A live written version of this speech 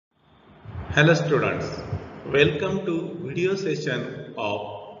Hello students, welcome to video session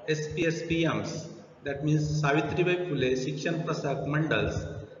of SPSPMs, that means Savitribai Phule Shikshan Prasak Mandals,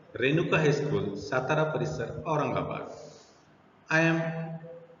 Renuka High School, Satara Parisar, Aurangabad. I am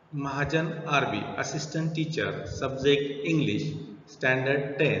Mahajan RB, Assistant Teacher, Subject English,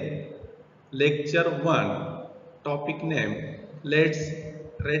 Standard 10, Lecture 1, Topic Name, Let's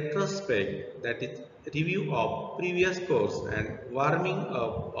Retrospect, that is review of previous course and warming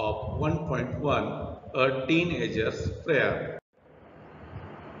up of 1.1, a teenager's prayer.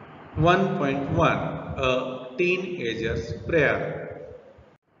 1.1, a teenager's prayer.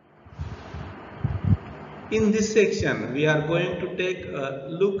 In this section, we are going to take a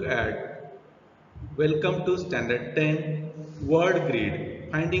look at Welcome to Standard 10 Word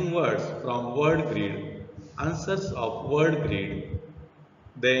Grid, finding words from word grid, answers of word grid,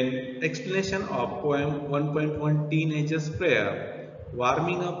 then explanation of poem 1.1 Teenager's Prayer,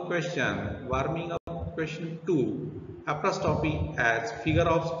 warming up question 2, apostrophe as figure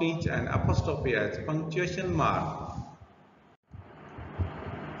of speech and apostrophe as punctuation mark.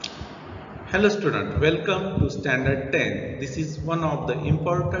 Hello student, welcome to Standard 10. This is one of the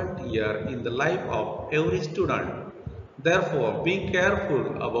important year in the life of every student. Therefore, be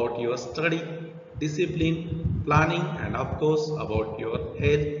careful about your study, discipline, planning and of course about your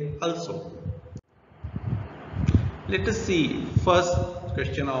health also. Let us see first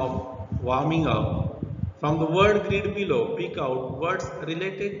question of warming up. From the word grid below, pick out words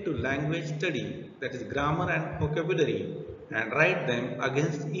related to language study, that is grammar and vocabulary, and write them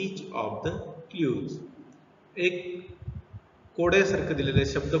against each of the clues. एक कोड्यासारखं दिलेले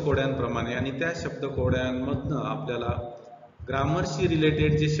शब्द कोड्यांप्रमाणे आणि त्या शब्द कोड्यांमधनं आपल्याला ग्रामरशी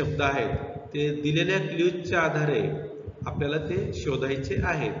related जे शब्द आहेत ते दिलेल्या क्ल्यूजच्या आधारे आपल्याला ते शोधायचे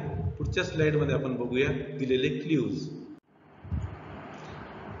आहेत. पुढच्या स्लाइड मध्ये आपण बघूया दिलेले clues.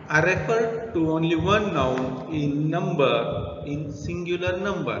 I refer to only one noun in singular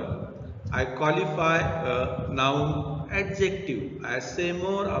number. I qualify a noun adjective. I say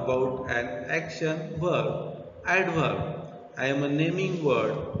more about an action verb, adverb. I am a naming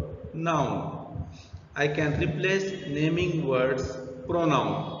word, noun. I can replace naming words,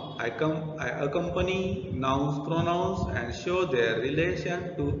 pronoun. I accompany nouns, pronouns and show their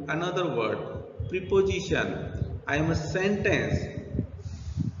relation to another word, preposition. I am a sentence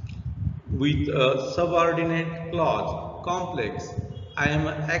with a subordinate clause, complex. I am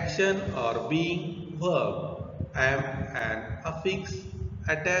an action or being verb. I am an affix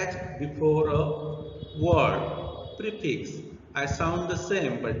attached before a word, prefix. I sound the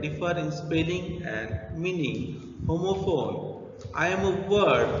same but differ in spelling and meaning, homophone. I am a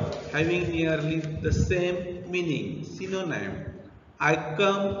word having nearly the same meaning, synonym. I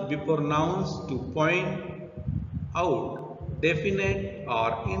come before nouns to point out, definite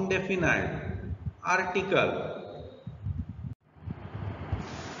or indefinite, article.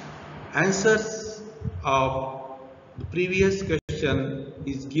 Answers of the previous question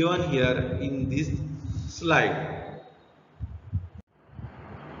is given here in this slide.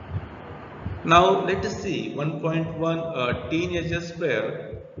 Now let us see 1.1 a teenager's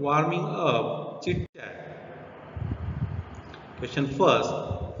prayer, warming up, chit chat. Question first,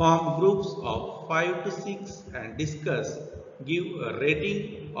 form groups of 5 to 6 and discuss. Give a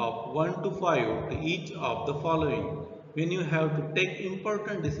rating of 1 to 5 to each of the following. When you have to take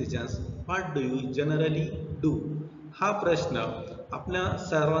important decisions, what do you generally do? हा प्रश्न आपल्या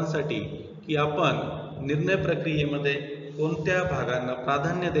सर्वांसाठी की आपण निर्णय प्रक्रियेमध्ये कोणत्या भागांना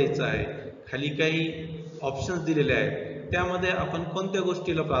प्राधान्य द्यायचं आहे. खाली काही ऑप्शन्स दिलेले आहेत, त्यामध्ये आपण कोणत्या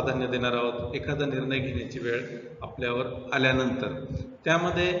गोष्टीला प्राधान्य देणार आहोत एखादा निर्णय घेण्याची वेळ आपल्यावर आल्यानंतर.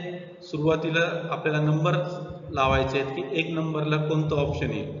 त्यामध्ये सुरुवातीला आपल्याला नंबर लावायचे आहेत की एक नंबरला कोणतं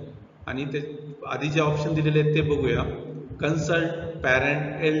ऑप्शन येईल आणि ते आधी जे ऑप्शन दिलेले आहेत ते बघूया. कन्सल्ट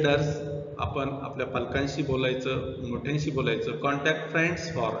पॅरेंट एल्डर्स, आपण आपल्या पालकांशी बोलायचं, मोठ्यांशी बोलायचं. कॉन्टॅक्ट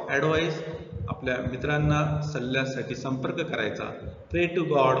फ्रेंड्स फॉर ॲडवाइस, आपल्या मित्रांना सल्ल्यासाठी संपर्क करायचा. प्रे टू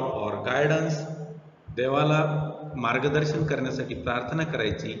गॉड फॉर गायडन्स, देवाला मार्गदर्शन करण्यासाठी प्रार्थना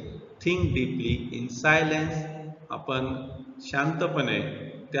करायची. थिंक डीपली इन सायलेन्स, आपण शांतपणे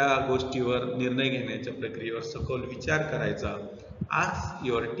त्या गोष्टीवर निर्णय घेण्याच्या प्रक्रियेवर सखोल विचार करायचा. Ask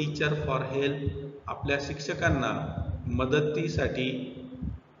your teacher for help, आपल्या शिक्षकांना मदतीसाठी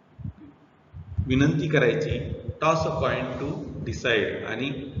विनंती करायची. Toss a coin to decide, आणि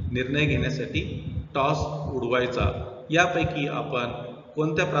निर्णय घेण्यासाठी टॉस उडवायचा. यापैकी आपण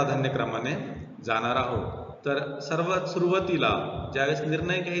कोणत्या प्राधान्यक्रमाने जाणार आहोत? तर सर्वात सुरुवातीला ज्यावेळेस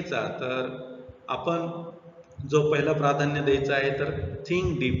निर्णय घ्यायचा तर आपण जो पहिला प्राधान्य द्यायचा आहे तर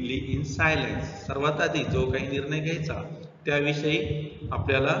थिंक डीपली इन सायलेन्स. सर्वात आधी जो काही निर्णय घ्यायचा त्याविषयी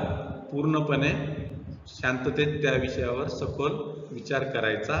आपल्याला पूर्णपणे शांततेत त्या विषयावर सखोल विचार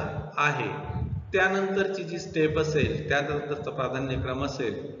करायचा आहे. त्यानंतरची जी स्टेप असेल, त्यानंतरचा प्राधान्यक्रम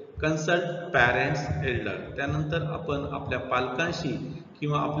असेल कन्सल्ट पॅरेंट्स एल्डर. त्यानंतर आपण आपल्या पालकांशी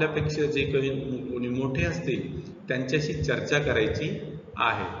किंवा आपल्यापेक्षा जे कोणी मोठे असतील त्यांच्याशी चर्चा करायची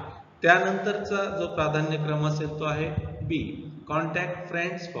आहे. त्यानंतरचा जो प्राधान्यक्रम असेल तो आहे बी, कॉन्टॅक्ट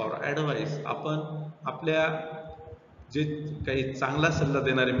फ्रेंड्स फॉर ॲडवाईस. आपण आपल्या जे काही चांगला सल्ला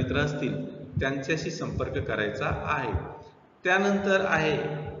देणारे मित्र असतील त्यांच्याशी संपर्क करायचा आहे. त्यानंतर आहे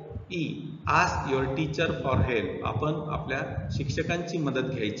E, ask your teacher for help. आपण आपल्या शिक्षकांची मदत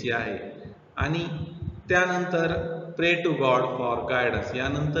घ्यायची आहे. आणि त्यानंतर प्रे टू गॉड फॉर गायडन्स.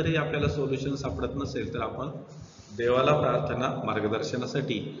 यानंतरही आपल्याला सोल्युशन सापडत नसेल तर आपण देवाला प्रार्थना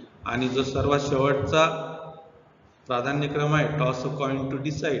मार्गदर्शनासाठी. आणि जो सर्वात शेवटचा प्राधान्यक्रम आहे toss a coin to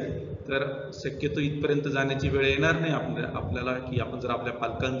decide. तर शक्यतो इथपर्यंत जाण्याची वेळ येणार नाही आपल्याला की आपण जर आपल्या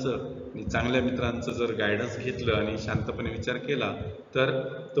पालकांचं आणि चांगल्या मित्रांचं जर गायडन्स घेतलं आणि शांतपणे विचार केला तर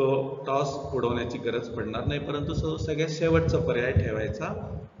तो टॉस उडवण्याची गरज पडणार नाही, परंतु सगळ्यात शेवटचा पर्याय ठेवायचा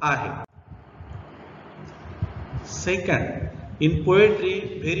आहे. Second, in poetry,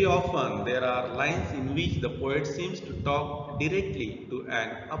 very often there are lines in which the poet seems to talk directly to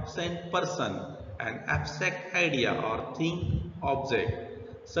an absent person, an abstract idea or thing, object.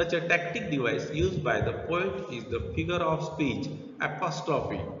 Such a tactic device used by the poet is the figure of speech,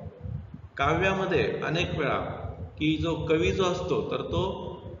 apostrophe. काव्यामध्ये अनेक वेळा की जो कवी जो असतो तर तो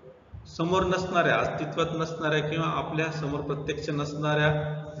समोर नसणाऱ्या, अस्तित्वात नसणाऱ्या किंवा आपल्या समोर प्रत्यक्ष नसणाऱ्या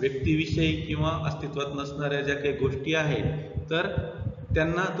व्यक्तीविषयी किंवा अस्तित्वात नसणाऱ्या ज्या काही गोष्टी आहेत तर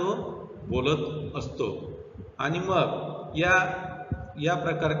त्यांना तो बोलत असतो. आणि मग या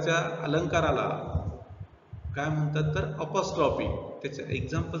प्रकारच्या अलंकाराला काय म्हणतात तर अपॉस्ट्रॉफी. त्याचे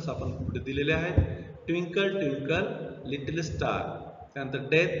एक्झाम्पल्स आपण पुढे दिलेले आहेत. Twinkle twinkle little star. त्यानंतर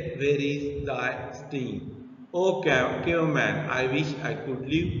डेथ व्हेअर इज दाय sting. O caveman, I wish I could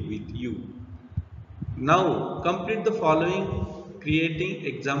live with you. Now complete the following creating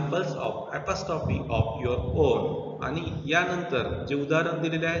examples of apostrophe of your own. आणि यानंतर जे उदाहरण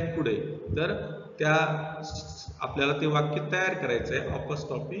दिलेले आहेत पुढे तर त्या आपल्याला ते वाक्य तयार करायचं आहे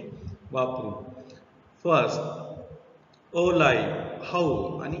अपॉस्ट्रॉफी वापरून. First, O life,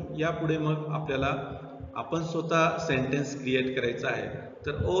 how. आणि यापुढे मग आपल्याला आपण स्वतः सेंटेन्स क्रिएट करायचा आहे.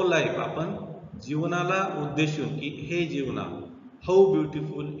 तर ओ लाईफ आपण जीवनाला उद्देशून की हे जीवना, हाऊ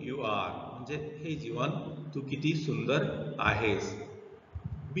ब्युटिफुल यू आर, म्हणजे हे जीवन तू किती सुंदर आहेस.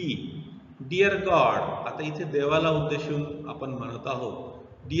 बी, डिअर गॉड. आता इथे देवाला उद्देशून आपण म्हणत आहोत.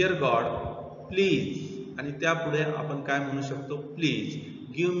 Dear God please. आणि त्यापुढे आपण काय म्हणू शकतो, please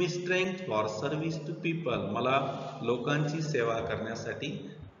give me strength for service to people. मला लोकांची सेवा करण्यासाठी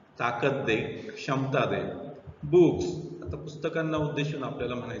ताकद दे, क्षमता दे. बुक्स. आता पुस्तकांना उद्देशून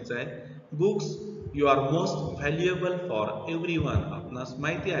आपल्याला म्हणायचं आहे books you R most valuable for everyone. आपणास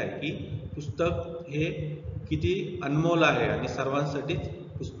माहिती आहे की पुस्तक हे किती अनमोल आहे आणि सर्वांसाठीच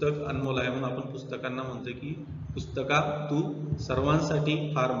पुस्तक अनमोल आहे, म्हणून आपण पुस्तकांना म्हणतो की पुस्तका तू सर्वांसाठी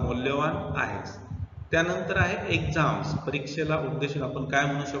फार मौल्यवान आहेस. त्यानंतर आहे एक्झाम्स. परीक्षेला उद्देशून आपण काय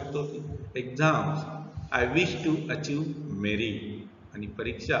म्हणू शकतो की exams I wish to achieve merit. आणि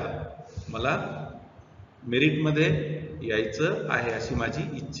परीक्षा मला मेरिटमध्ये यायचं आहे अशी माझी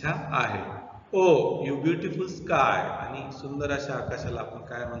इच्छा आहे. ओ यू ब्युटिफुल स्काय. आणि सुंदर अशा आकाशाला आपण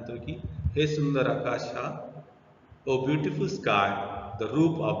काय म्हणतो की हे सुंदर आकाश हा, ओ beautiful sky the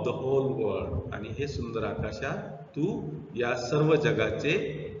roof of the hole world. आणि हे सुंदर आकाशा तू या सर्व जगाचे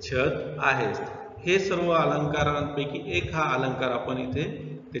छत आहेस. हे सर्व अलंकारांपैकी एक हा अलंकार आपण इथे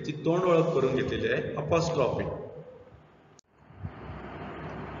त्याची तोंड ओळख करून घेतलेली आहे apostrophe.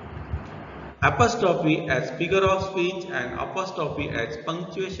 Apostrophe as figure of speech and apostrophe as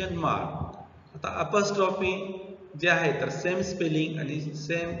punctuation mark. आता apostrophe जे आहे तर सेम स्पेलिंग आणि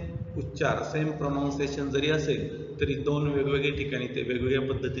सेम उच्चार, सेम प्रोनाउन्सिएशन जरी असेल तरी दोन वेगवेगळ्या ठिकाणी ते वेगवेगळ्या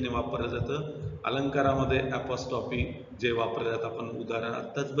पद्धतीने वापरलं जातं. अलंकारामध्ये अपॉस्ट्रॉफी जे वापरले जातं आपण उदाहरण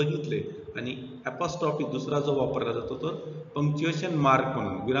आत्ताच बघितले. आणि अपॉस्ट्रॉफी दुसरा जो वापरला जातो तो पंक्च्युएशन मार्क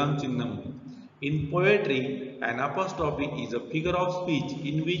म्हणून, विरामचिन्ह म्हणून. In poetry, an apostrophe is a figure of speech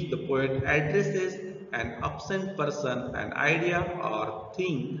in which the poet addresses an absent person, an idea or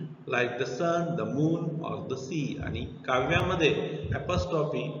thing like the sun, the moon or the sea. आणि काव्यामध्ये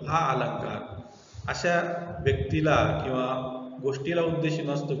apostrophe हा अलंकार अशा व्यक्तीला किंवा गोष्टीला उद्देशून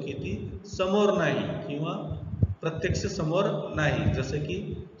असतो की ती समोर नाही किंवा प्रत्यक्ष समोर नाही, जसं की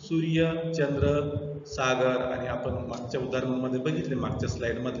सूर्य, चंद्र, सागर. आणि आपण मागच्या उदाहरणामध्ये बघितले मागच्या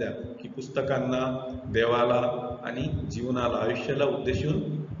स्लाइड मधल्या की पुस्तकांना, देवाला आणि जीवनाला, आयुष्याला उद्देशून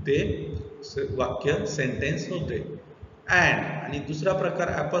ते वाक्य सेंटेन्स होते. आणि दुसरा प्रकार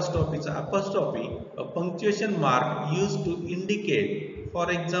अपॉस्ट्रॉफीचा. Apostrophe a punctuation mark use to indicate for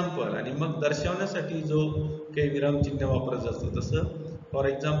example, आणि मग दर्शवण्यासाठी जो काही विरामचिन्ह वापरत असतं. जसं फॉर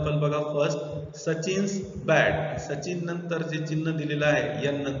एक्झाम्पल बघा, फर्स्ट सचिन्स बॅट, सचिन नंतर जे चिन्ह दिलेलं आहे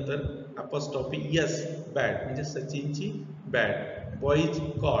एन नंतर अपॉस्ट्रॉफी यस बॅट म्हणजे सचिनची बॅट. बॉईज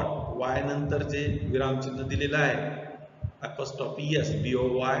कॉट, वाय नंतर जे विरामचिन्ह दिलेलं आहे apostrophe S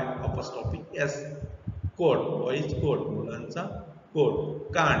BOY apostrophe S. Coat, boys coat मुलांचा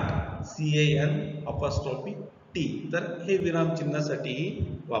coat. Can't CAN apostrophe T. तर हे विरामचिन्हासाठीही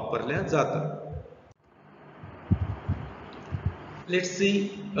वापरल्या जातात. Let's see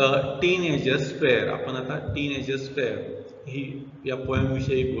teenagers fair. आपण आता टीनएजर्स फेअर ही या पोएम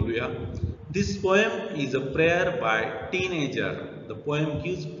विषयी बोलूया. दिस poem is a prayer bye teenager. The poem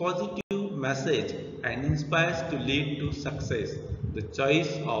gives positive message and inspires to lead to success. The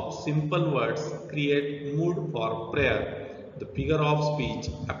choice of simple words create mood for prayer. The figure of speech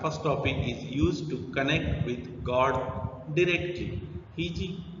apostrophe is used to connect with God directly. ही जी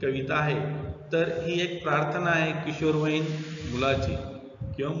कविता आहे तर ही एक प्रार्थना आहे किशोरवयीन मुलाची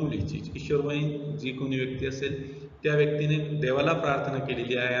किंवा मुलीची. किशोरवयीन जी कोणी व्यक्ती असेल त्या व्यक्तीने देवाला प्रार्थना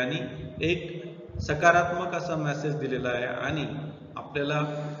केलेली आहे आणि एक सकारात्मक असा मेसेज दिलेला आहे आणि आपल्याला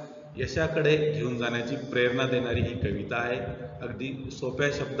यशाकडे घेऊन जाण्याची प्रेरणा देणारी ही कविता आहे. अगदी सोप्या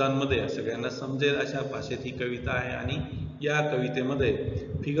शब्दांमध्ये सगळ्यांना समजेल अशा भाषेत ही कविता आहे. आणि या कवितेमध्ये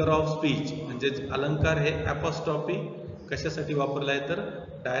फिगर ऑफ स्पीच म्हणजेच अलंकार हे अपॉस्ट्रॉफी कशासाठी वापरला आहे तर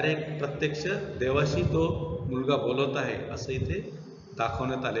डायरेक्ट प्रत्यक्ष देवाशी तो मुलगा बोलत आहे असं इथे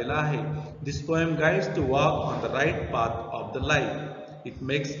दाखवण्यात आलेलं आहे. दिस poem guides to walk on the right path of the life. It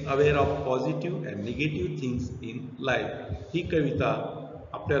makes aware of positive and negative things in life. ही कविता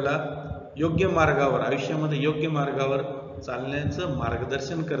आपल्याला योग्य मार्गावर, आयुष्यामध्ये योग्य मार्गावर चालण्याचं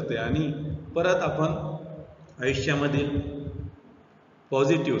मार्गदर्शन करते आणि परत आपण आयुष्यामधील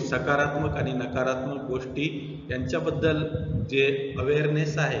पॉझिटिव्ह सकारात्मक आणि नकारात्मक गोष्टी यांच्याबद्दल जे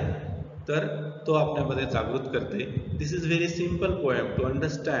अवेअरनेस आहे तर तो आपल्यामध्ये जागृत करते. दिस is very simple poem to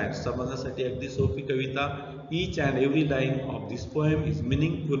understand. समजण्यासाठी अगदी सोपी कविता. Each and every line of this poem is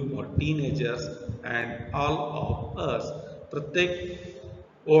meaningful for teenagers and all of us. प्रत्येक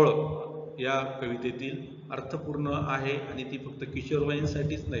ओळ या कवितेतील अर्थपूर्ण आहे आणि ती फक्त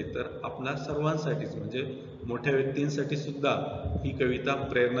किशोरवयींसाठीच नाही तर आपल्या सर्वांसाठीच म्हणजे मोठ्या व्यक्तींसाठी सुद्धा ही कविता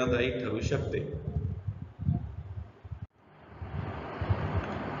प्रेरणादायी ठरू शकते.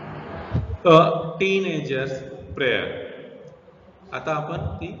 अ टीनएजर्स प्रेयर. आता आपण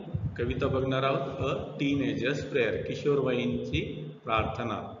ती कविता बघणार आहोत. अ टीनएजर्स प्रेयर, किशोरवयींची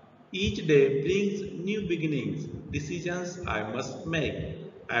प्रार्थना. Each day brings new beginnings, decisions I must make.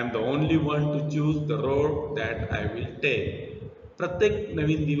 I am the only one to choose the road that I will take. प्रत्येक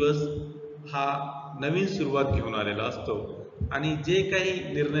नवीन दिवस हा नवीन सुरुवात घेऊन आलेला असतो आणि जे काही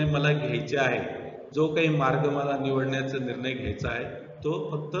निर्णय मला घ्यायचे आहे, जो काही मार्ग मला निवडण्याचा निर्णय घ्यायचा आहे तो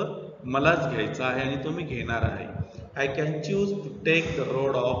फक्त मलाच घ्यायचा आहे आणि तो मी घेणार आहे. I can choose to take the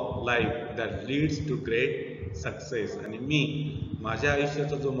road of life that leads to great success. आणि मी माझ्या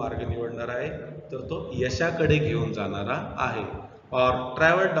आयुष्याचा जो मार्ग निवडणार आहे तर तो यशाकडे घेऊन जाणारा आहे. और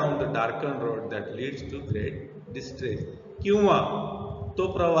travel down the darken road that leads to great distress. किंवा तो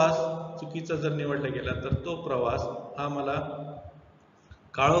प्रवास चुकीचा जर निवडला गेला तर तो प्रवास हा मला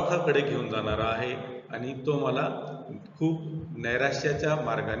काळोखाकडे घेऊन जाणारा आहे आणि तो मला खूप नैराश्याच्या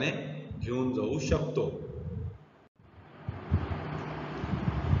मार्गाने घेऊन जाऊ शकतो.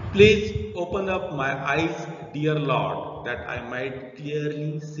 Please open up my eyes dear Lord that I might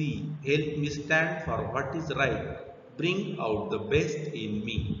clearly see. Help me stand for what is right. Bring out the best in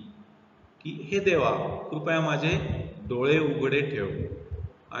me. की हे देवा कृपया माझे डोळे उघडे ठेव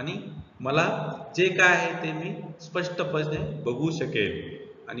आणि मला जे काय आहे ते मी स्पष्टपणे बघू शकेल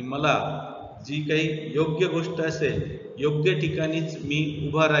आणि मला जी काही योग्य गोष्ट असेल योग्य ठिकाणीच मी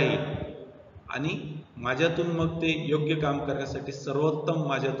उभा राहील आणि माझ्यातून मग ते योग्य काम करण्यासाठी सर्वोत्तम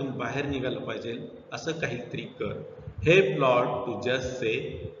माझ्यातून बाहेर निघालं पाहिजे असं काहीतरी कर. Help Lord to just say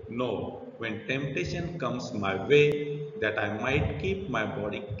no when temptation comes my way, that I might keep my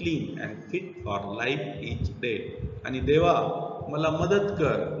body clean and fit for life each day. आणि देवा मला मदत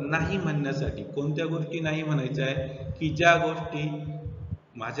कर नाही म्हणण्यासाठी. कोणत्या गोष्टी नाही म्हणायच्या आहे की ज्या गोष्टी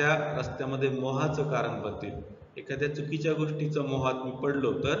माझ्या रस्त्यामध्ये मोहाचं कारण बनतील. एखाद्या चुकीच्या गोष्टीचं मोहात मी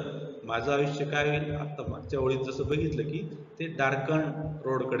पडलो तर माझं आयुष्य काय होईल. आता मागच्या ओळीत जसं बघितलं की ते डार्कन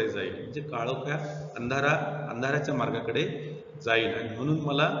रोडकडे जाईल म्हणजे काळोख्या अंधाराच्या मार्गाकडे जाईल आणि म्हणून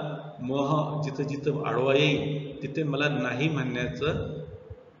मला मोह जिथं जिथं आडवा येईल तिथे मला नाही म्हणण्याचं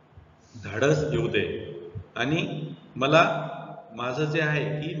धाडस येऊ दे आणि मला माझं जे आहे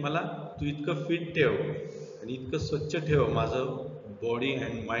की मला तू इतकं फिट ठेव आणि इतकं स्वच्छ ठेव माझं बॉडी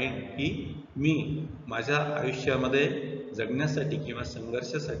अँड माइंड की मी माझ्या आयुष्यामध्ये जगण्यासाठी किंवा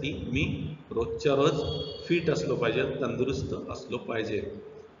संघर्षासाठी मी रोजच्या रोज फिट असलो पाहिजे, तंदुरुस्त असलो पाहिजे.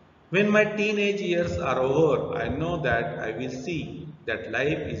 When my teenage years are over, I know that I will see that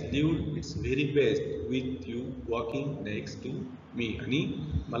life is lived its very best with you walking next to me. आणि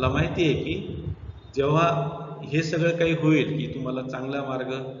मला माहिती आहे की जेव्हा हे सगळं काही होईल की तुम्हाला चांगला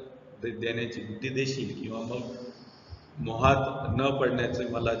मार्ग देण्याची बुद्धी देशील किंवा मग मोहात न पडण्याचे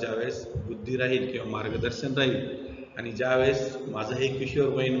मला ज्यावेळेस बुद्धी राहील किंवा मार्गदर्शन राहील आणि ज्यावेळेस माझं हे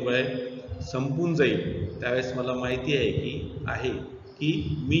किशोरवयीन वय संपून जाईल त्यावेळेस मला माहिती आहे की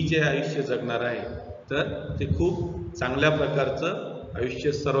मी जे आयुष्य जगणार आहे तर ते खूप चांगल्या प्रकारचं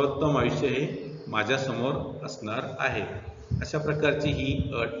आयुष्य, सर्वोत्तम आयुष्य हे माझ्यासमोर असणार आहे. अशा प्रकारची ही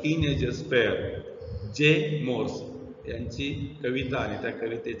टीनएजर्स प्रेयर जे मोर्स यांची कविता आणि त्या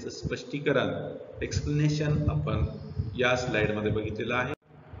कवितेचं स्पष्टीकरण, एक्सप्लेनेशन आपण या स्लाइडमध्ये बघितलेलं आहे.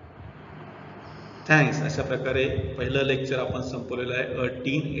 थँक्स. अशा प्रकारे पहिलं लेक्चर आपण संपवलेलं आहे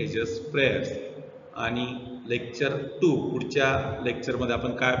टीन एजर्स प्रेयर्स. आणि लेक्चर 2 पुढच्या लेक्चरमध्ये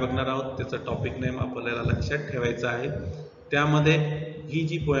आपण काय बघणार आहोत त्याचं टॉपिक नेम आपल्याला लक्षात ठेवायचं आहे. त्यामध्ये ही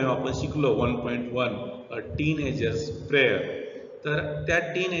जी पोएम आपण शिकलो 1.1 टीन एजर्स प्रेयर, तर त्या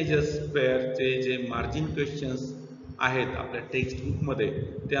टीन एजर्स प्रेयरचे जे मार्जिन क्वेश्चन्स आहेत आपल्या टेक्स्ट बुकमध्ये,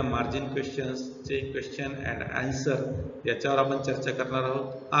 त्या मार्जिन क्वेश्चन्सचे क्वेश्चन अँड आन्सर याच्यावर आपण चर्चा करणार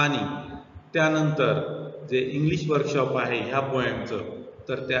आहोत. आणि त्यानंतर जे इंग्लिश वर्कशॉप आहे ह्या पोएमचं,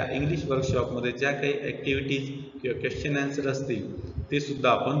 तर त्या इंग्लिश वर्कशॉपमध्ये ज्या काही ॲक्टिव्हिटीज किंवा क्वेश्चन आन्सर असतील ते सुद्धा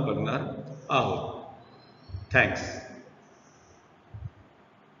आपण बघणार आहोत. थँक्स.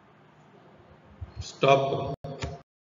 स्टॉप करू.